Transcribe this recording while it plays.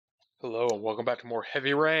Hello and welcome back to more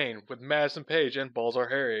Heavy Rain with Madison Page and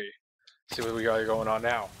Balzarharry. See what we got going on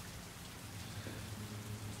now.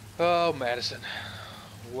 Oh, Madison,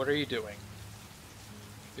 what are you doing?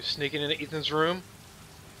 You're sneaking into Ethan's room?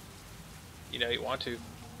 You know you want to.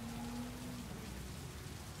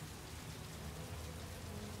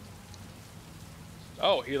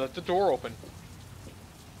 Oh, he left the door open.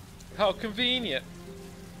 How convenient.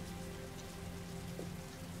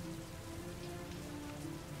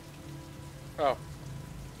 Oh.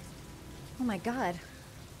 Oh my god.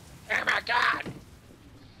 Oh my god!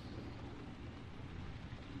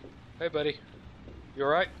 Hey, buddy. You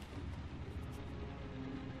alright?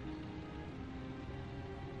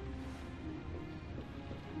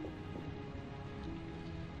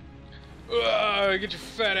 Get your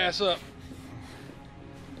fat ass up.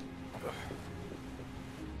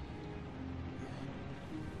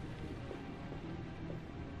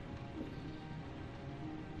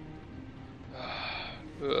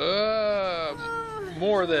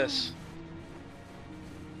 More of this.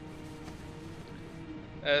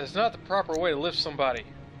 It's not the proper way to lift somebody.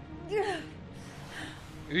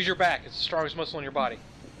 Use your back. It's the strongest muscle in your body.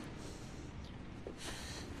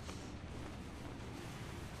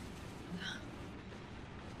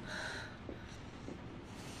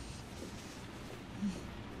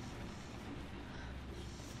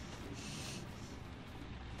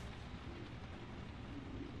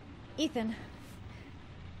 Ethan.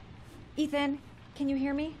 Ethan, can you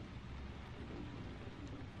hear me?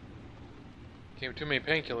 Gave too many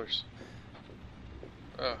painkillers.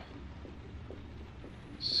 Let's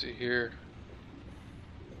see here.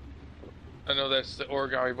 I know that's the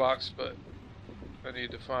origami box, but I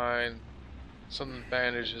need to find something to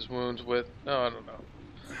bandage his wounds with. No, I don't know.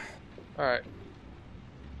 Alright.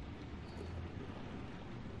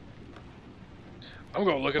 I'm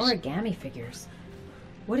gonna look at Origami figures.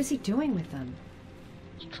 What is he doing with them?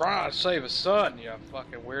 He's trying to save his son, you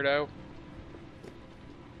fucking weirdo.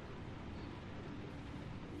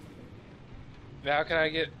 Now can I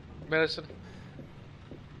get medicine?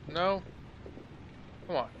 No?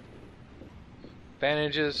 Come on.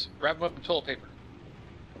 Bandages. Wrap him up in toilet paper.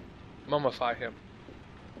 Mummify him.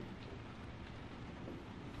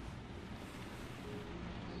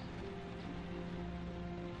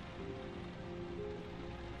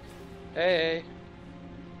 Hey.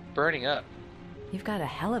 Burning up. You've got a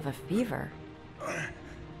hell of a fever.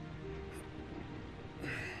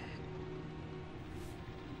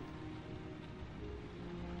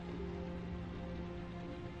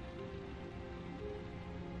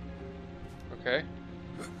 Okay.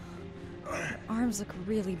 Your arms look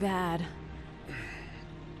really bad.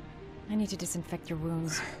 I need to disinfect your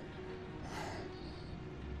wounds.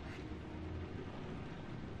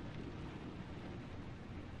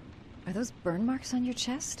 Are those burn marks on your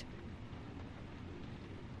chest?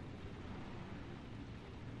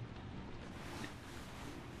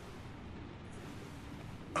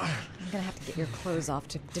 I'm gonna have to get your clothes off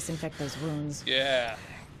to disinfect those wounds. Yeah.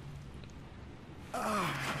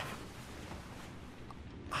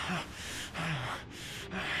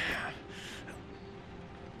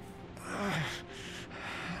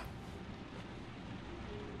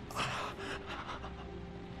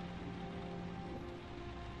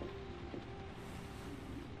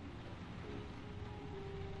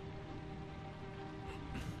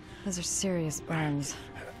 Those are serious burns.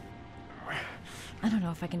 I don't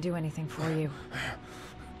know if I can do anything for you.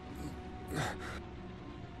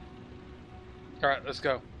 Alright, let's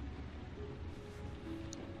go.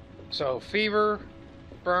 So, fever,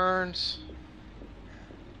 burns.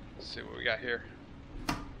 Let's see what we got here.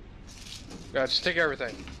 Just take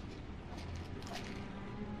everything.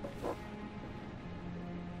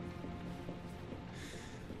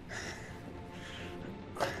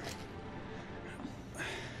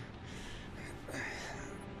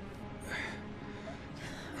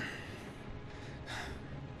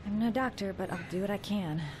 I'm no doctor, but I'll do what I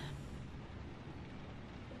can.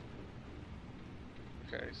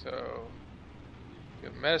 Okay, so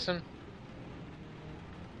give medicine.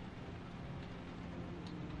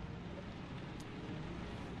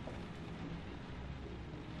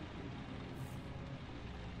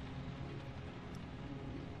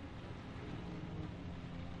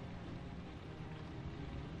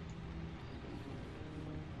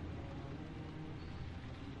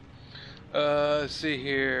 Let's see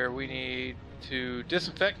here. We need to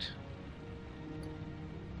disinfect.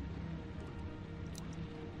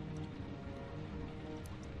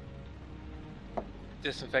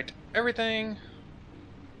 Disinfect everything.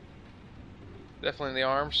 Definitely the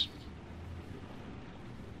arms.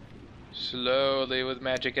 Slowly with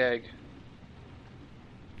magic egg.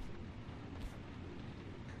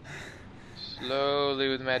 Slowly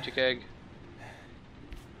with magic egg.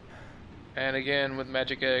 And again with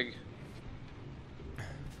magic egg.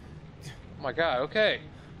 Oh my god, okay.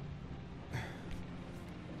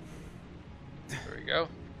 There we go.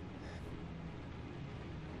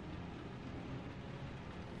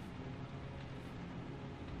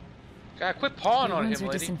 God, quit pawing on him, wounds are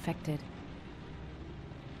lady. disinfected.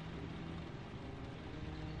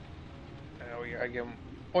 Now we gotta give him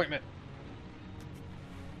ointment.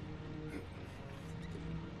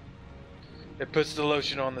 It puts the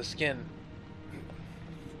lotion on the skin.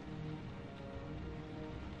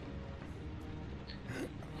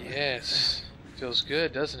 Yes. Feels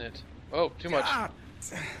good, doesn't it? Oh, too much.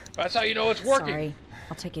 That's how you know it's working. Sorry.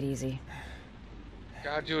 I'll take it easy.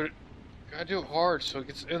 Gotta do it hard so it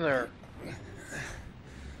gets in there.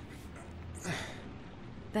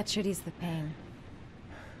 That should ease the pain.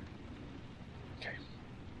 Okay.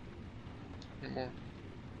 Any more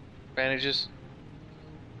bandages?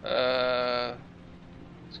 Let's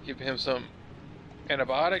give him some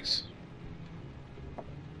antibiotics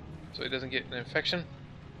so he doesn't get an infection.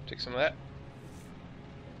 Take some of that.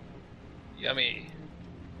 Yummy.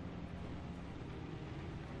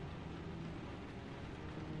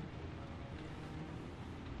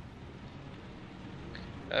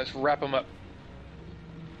 Let's wrap him up.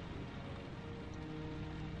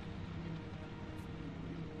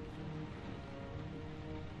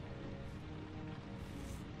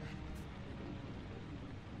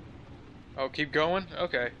 Oh, keep going?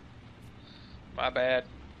 Okay. My bad.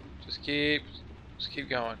 Just keep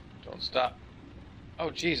going. Don't stop. Oh,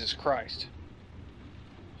 Jesus Christ.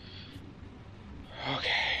 Okay.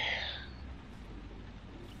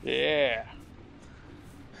 Yeah.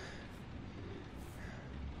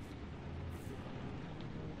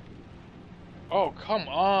 Oh, come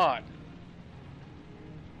on.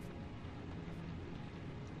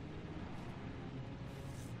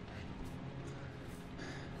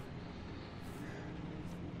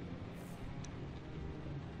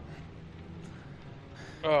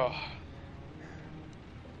 Oh.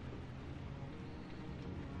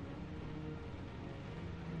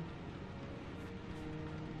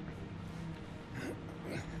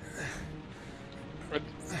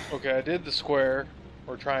 Okay, I did the square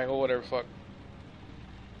or triangle, whatever fuck.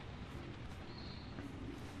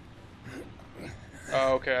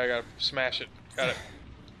 Oh, okay, I gotta smash it. Got it.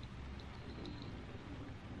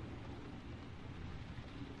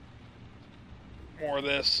 More of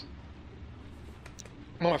this.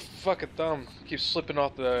 My fucking thumb keeps slipping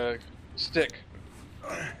off the stick.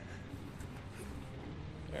 There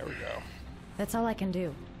we go. That's all I can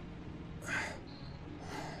do.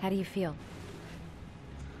 How do you feel?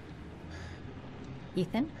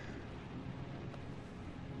 Ethan?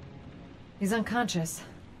 He's unconscious.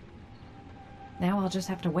 Now I'll just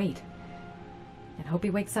have to wait. And hope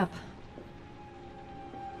he wakes up.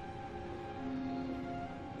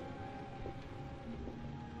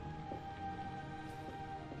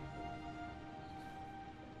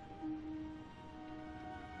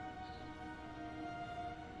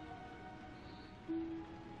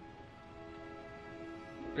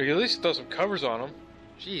 We can at least throw some covers on them.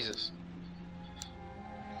 Jesus.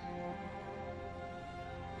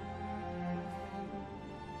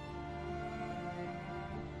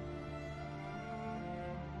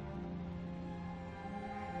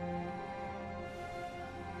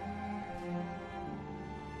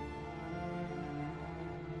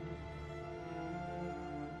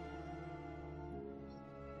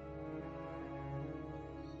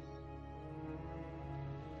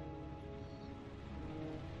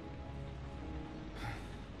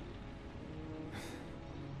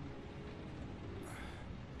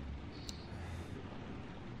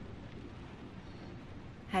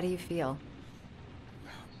 How do you feel?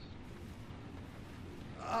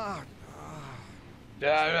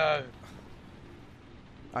 Yeah.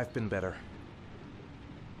 I've been better.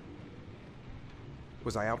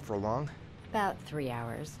 Was I out for long? About 3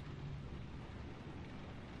 hours.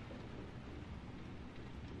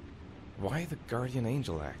 Why the guardian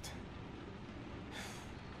angel act?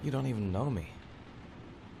 You don't even know me.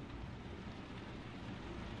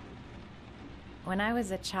 When I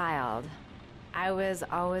was a child, I was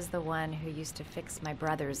always the one who used to fix my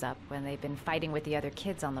brothers up when they'd been fighting with the other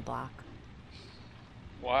kids on the block.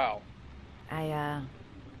 Wow. I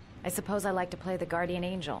suppose I like to play the guardian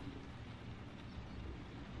angel.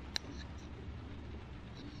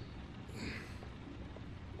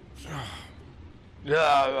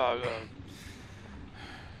 Yeah.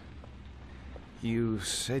 You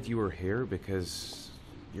said you were here because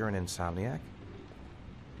you're an insomniac?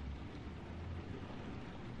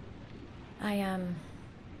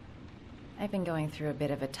 I've been going through a bit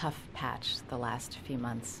of a tough patch the last few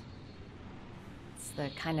months. It's the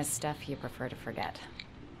kind of stuff you prefer to forget.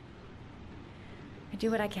 I do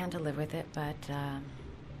what I can to live with it, but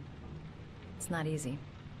it's not easy.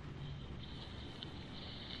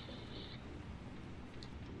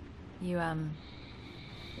 You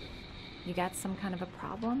got some kind of a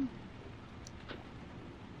problem?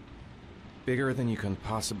 Bigger than you can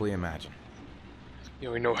possibly imagine. You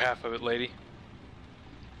only know half of it, lady.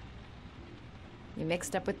 You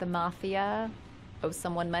mixed up with the mafia? Owe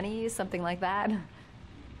someone money? Something like that?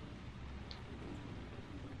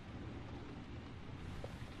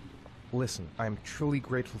 Listen, I'm truly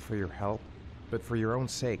grateful for your help, but for your own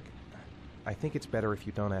sake, I think it's better if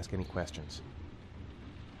you don't ask any questions.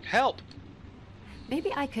 Help!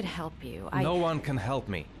 Maybe I could help you. No one can help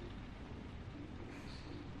me.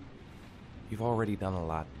 You've already done a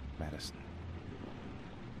lot, Madison.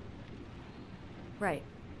 Right.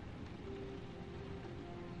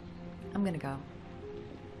 I'm gonna go.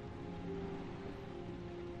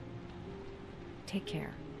 Take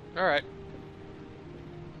care. Alright.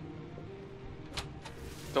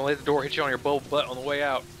 Don't let the door hit you on your bold butt on the way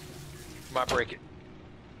out. You might break it.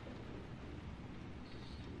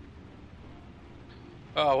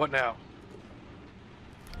 Oh, what now?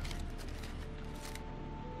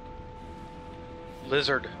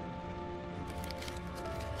 Lizard.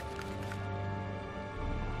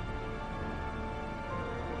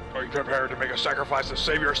 Are you prepared to make a sacrifice to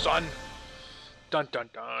save your son? Dun dun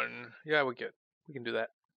dun. Yeah, we can do that.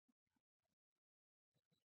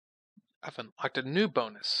 I've unlocked a new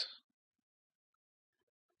bonus.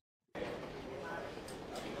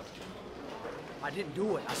 I didn't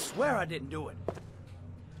do it. I swear I didn't do it.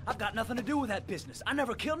 I've got nothing to do with that business. I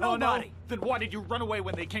never killed nobody. Oh, no? Then why did you run away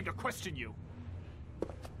when they came to question you?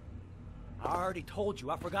 I already told you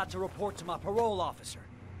I forgot to report to my parole officer.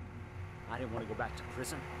 I didn't want to go back to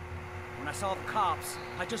prison. When I saw the cops,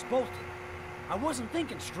 I just bolted. I wasn't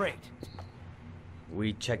thinking straight.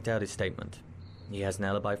 We checked out his statement. He has an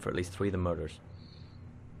alibi for at least 3 of the murders.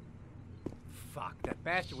 Fuck, that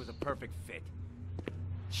bastard was a perfect fit.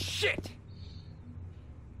 Shit!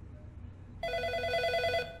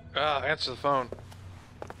 Ah, answer the phone.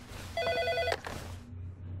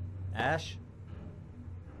 Ash?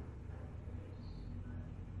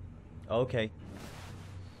 Okay.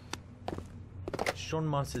 Sean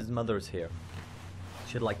Mars's mother is here.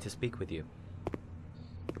 She'd like to speak with you.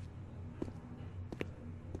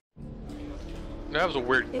 That was a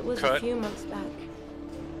weird It was cut. a few months back.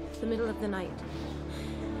 The middle of the night.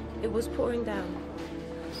 It was pouring down.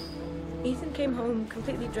 Ethan came home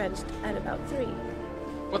completely drenched at about 3.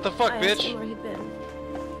 What the fuck, I asked him bitch? where he'd been.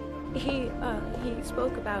 He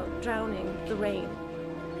spoke about drowning, the rain.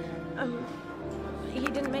 He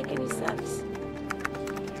didn't make any sense.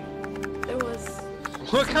 There was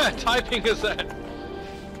What kind of typing is that?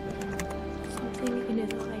 something in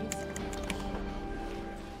his eyes.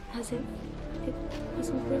 As if it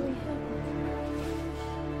wasn't really him.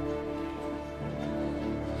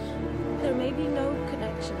 There may be no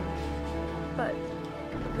connection, but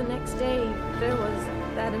the next day there was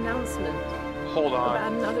that announcement Hold about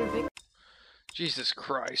on. another victim. Jesus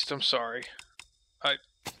Christ, I'm sorry. I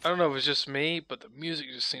don't know if it's just me, but the music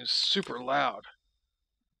just seems super loud.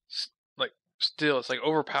 Like, still, it's like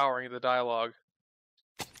overpowering the dialogue.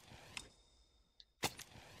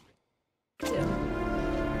 Of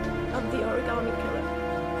the Origami Killer.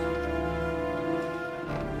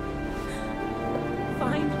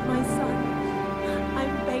 Find my son.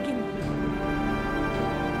 I'm begging you.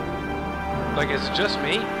 Like, it's just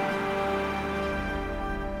me?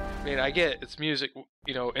 I mean, I get it's music,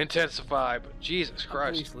 you know, intensify, but Jesus I'm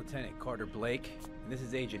Christ. Police Lieutenant Carter Blake, and this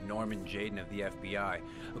is Agent Norman Jaden of the FBI.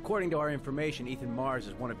 According to our information, Ethan Mars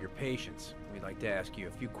is one of your patients. We'd like to ask you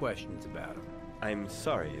a few questions about him. I'm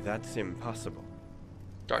sorry, that's impossible.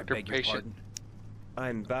 Doctor, Beg your patient. pardon?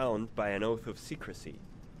 I'm bound by an oath of secrecy.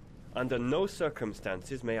 Under no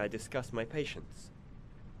circumstances may I discuss my patients.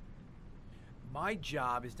 My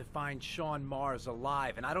job is to find Sean Mars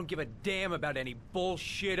alive, and I don't give a damn about any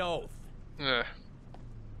bullshit oath. Ugh.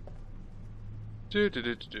 Do.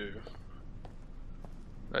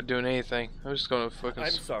 Not doing anything. I'm just gonna fucking.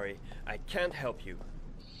 I'm sorry, I can't help you.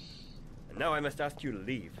 And now I must ask you to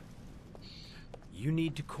leave. You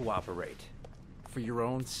need to cooperate. For your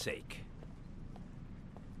own sake.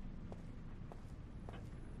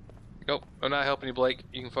 Nope, I'm not helping you, Blake.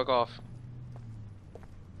 You can fuck off.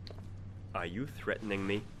 Are you threatening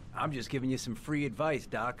me? I'm just giving you some free advice,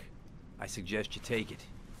 Doc. I suggest you take it.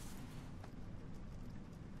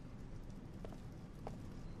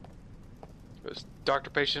 Just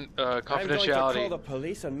Doctor-patient I'm going to confidentiality. call the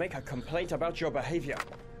police and make a complaint about your behavior.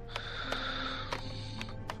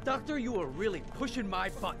 Doctor, you are really pushing my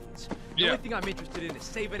buttons. The Yeah. only thing I'm interested in is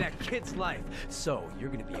saving that kid's life. So, you're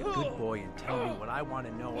gonna be a good boy and tell me what I want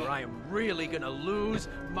to know, or I am really gonna lose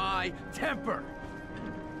my temper.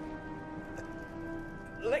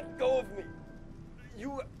 Let go of me.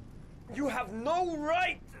 You have no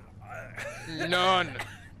right. None.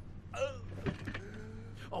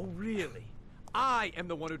 Oh, really? I am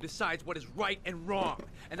the one who decides what is right and wrong.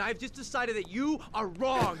 And I've just decided that you are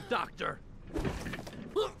wrong, Doctor.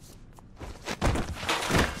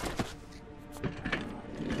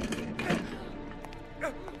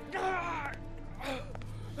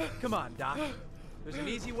 Come on, Doc. There's an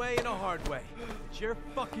easy way and a hard way. It's your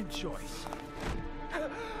fucking choice.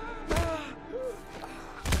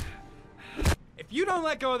 If you don't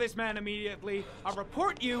let go of this man immediately, I'll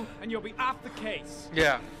report you and you'll be off the case.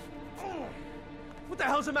 Yeah. What the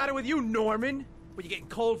hell's the matter with you, Norman? What, you getting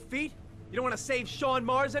cold feet? You don't want to save Sean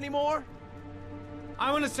Mars anymore?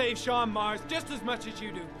 I want to save Sean Mars just as much as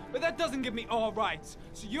you do, but that doesn't give me all rights.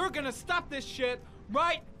 So you're gonna stop this shit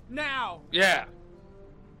right now. Yeah.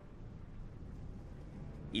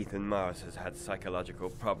 Ethan Mars has had psychological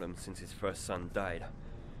problems since his first son died.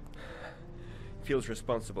 He feels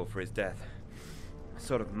responsible for his death. A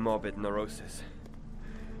sort of morbid neurosis.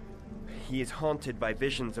 He is haunted by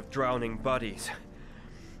visions of drowning bodies.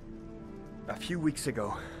 A few weeks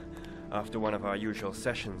ago, after one of our usual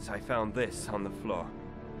sessions, I found this on the floor.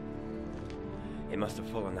 It must have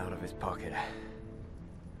fallen out of his pocket.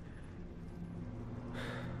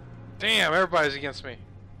 Damn, everybody's against me.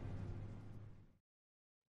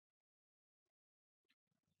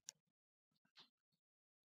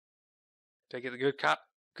 Did I get the good cop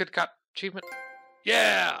achievement?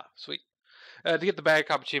 Yeah! Sweet. To get the bad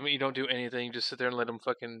cop achievement, you don't do anything. You just sit there and let them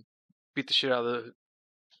fucking beat the shit out of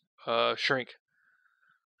the shrink.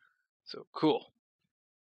 So, cool.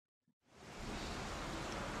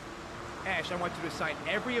 Ash, I want you to assign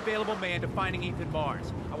every available man to finding Ethan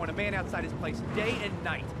Mars. I want a man outside his place day and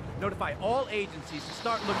night. Notify all agencies to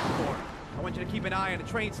start looking for him. I want you to keep an eye on the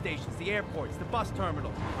train stations, the airports, the bus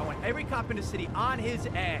terminals. I want every cop in the city on his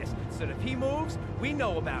ass, so that if he moves, we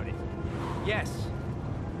know about it. Yes,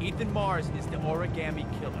 Ethan Mars is the Origami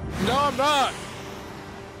Killer. No, I'm not!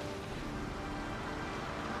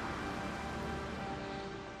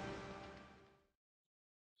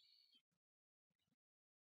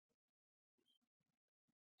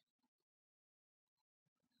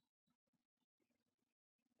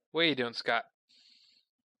 What are you doing, Scott?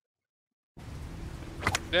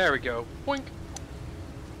 There we go. Boink.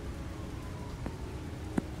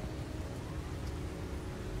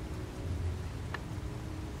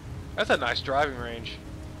 That's a nice driving range.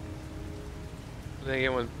 Then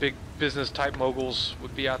again, when big business type moguls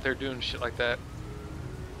would be out there doing shit like that.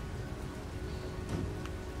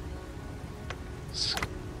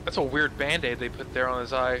 That's a weird band-aid they put there on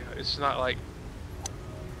his eye. It's not like,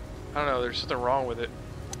 I don't know, there's something wrong with it.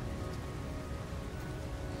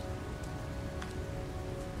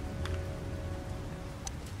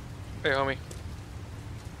 Hey, homie.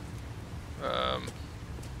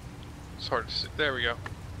 It's hard to see. There we go.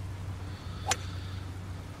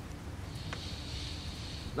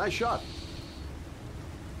 Nice shot.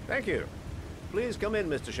 Thank you. Please come in,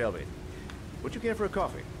 Mr. Shelby. Would you care for a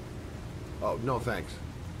coffee? Oh, no thanks.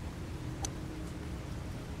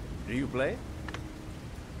 Do you play?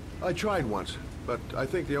 I tried once, but I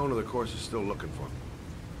think the owner of the course is still looking for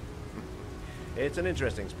me. It's an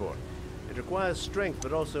interesting sport. It requires strength,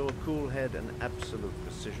 but also a cool head and absolute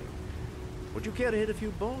precision. Would you care to hit a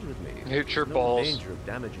few balls with me? Hit your no balls. Danger of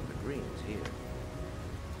damaging the greens here.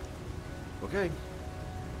 Okay.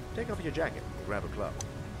 Take off your jacket and grab a club.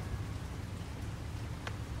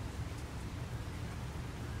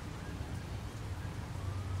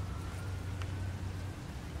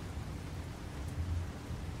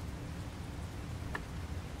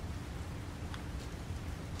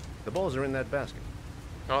 The balls are in that basket.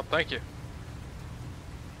 Oh, thank you.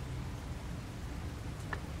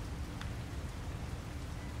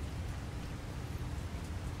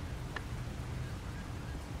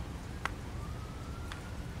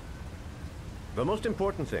 The most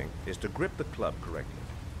important thing is to grip the club correctly.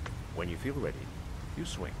 When you feel ready, you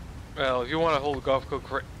swing. Well, if you want to hold a golf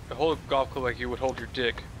club like you would hold your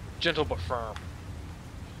dick, gentle but firm.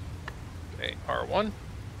 Okay, R1,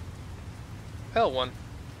 L1.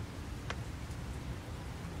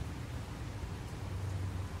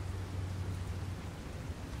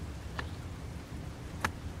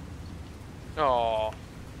 Oh.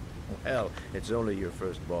 Well, it's only your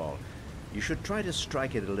first ball. You should try to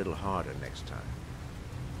strike it a little harder next time.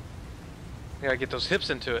 I gotta get those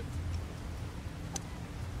hips into it.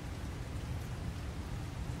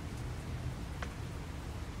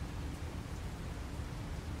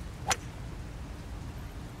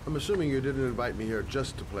 I'm assuming you didn't invite me here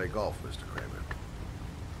just to play golf, Mr. Kramer.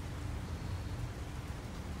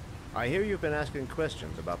 I hear you've been asking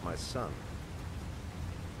questions about my son.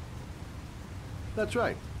 That's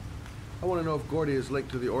right. I want to know if Gordy is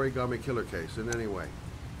linked to the Origami Killer case in any way.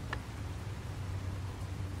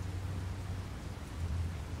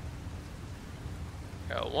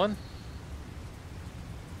 Got one.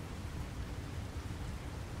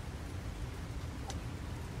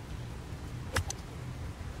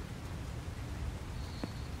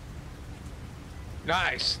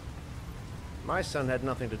 Nice. My son had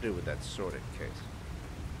nothing to do with that sordid case.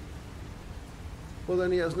 Well,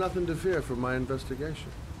 then he has nothing to fear from my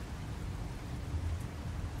investigation.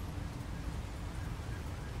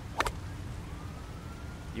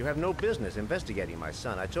 You have no business investigating my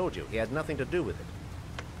son. I told you, he had nothing to do with it.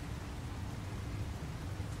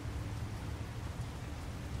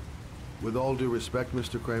 With all due respect,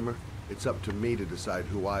 Mr. Kramer, it's up to me to decide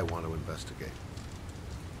who I want to investigate.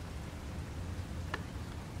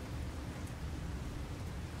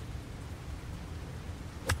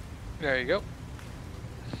 There you go.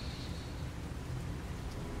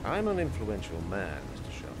 I'm an influential man,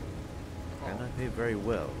 Mr. Shelby, and I pay very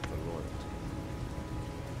well for loyalty.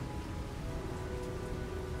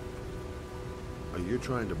 Are you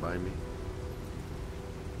trying to buy me?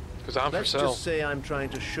 Because I'm Let's for sale. just say I'm trying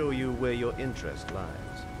to show you where your interest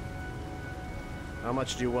lies. How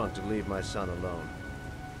much do you want to leave my son alone?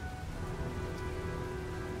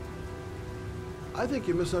 I think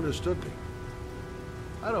you misunderstood me.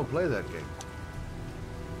 I don't play that game.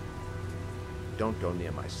 Don't go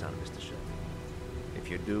near my son, Mr. Shelby.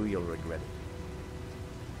 If you do, you'll regret it.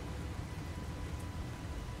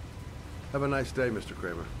 Have a nice day, Mr.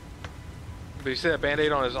 Kramer. But you see that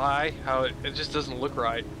band-aid on his eye? How it just doesn't look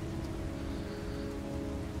right.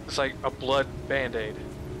 It's like a blood band-aid.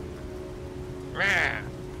 Meh.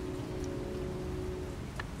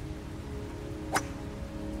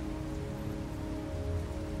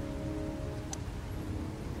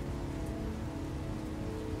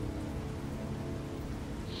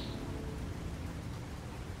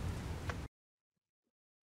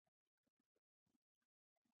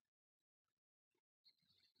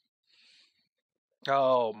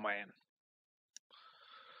 Oh man.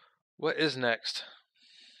 What is next?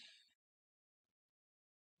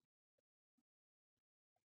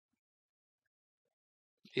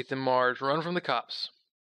 Ethan Mars, run from the cops.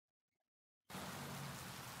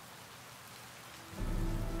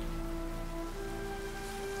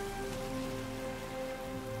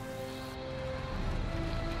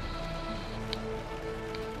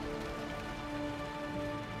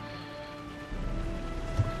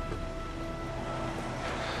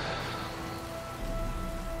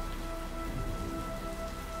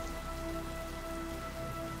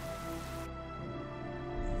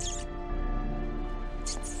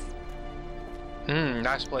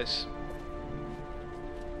 Nice place.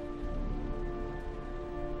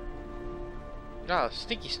 Ah,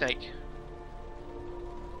 stinky snake.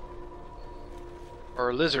 Or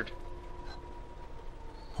a lizard.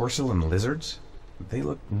 Porcelain lizards? They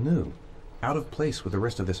look new. Out of place with the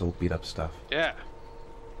rest of this old beat-up stuff. Yeah.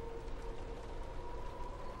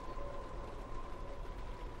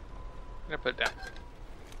 I'm gonna put it down.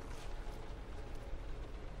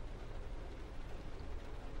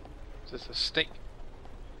 Is this a snake?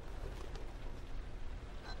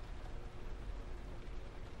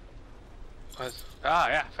 Ah,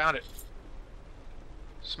 yeah, found it.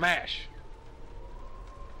 Smash.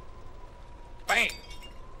 Bang!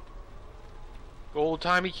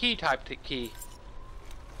 Old-timey key type key.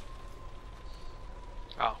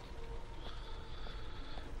 Oh.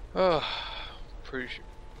 Oh. Pretty sure.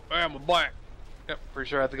 I'm a black. Yep, pretty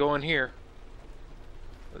sure I have to go in here.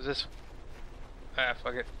 What is this? Ah,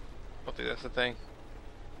 fuck it. I don't think that's the thing.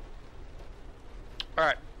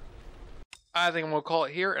 Alright. I think I'm going to call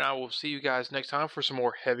it here, and I will see you guys next time for some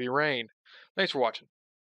more Heavy Rain. Thanks for watching.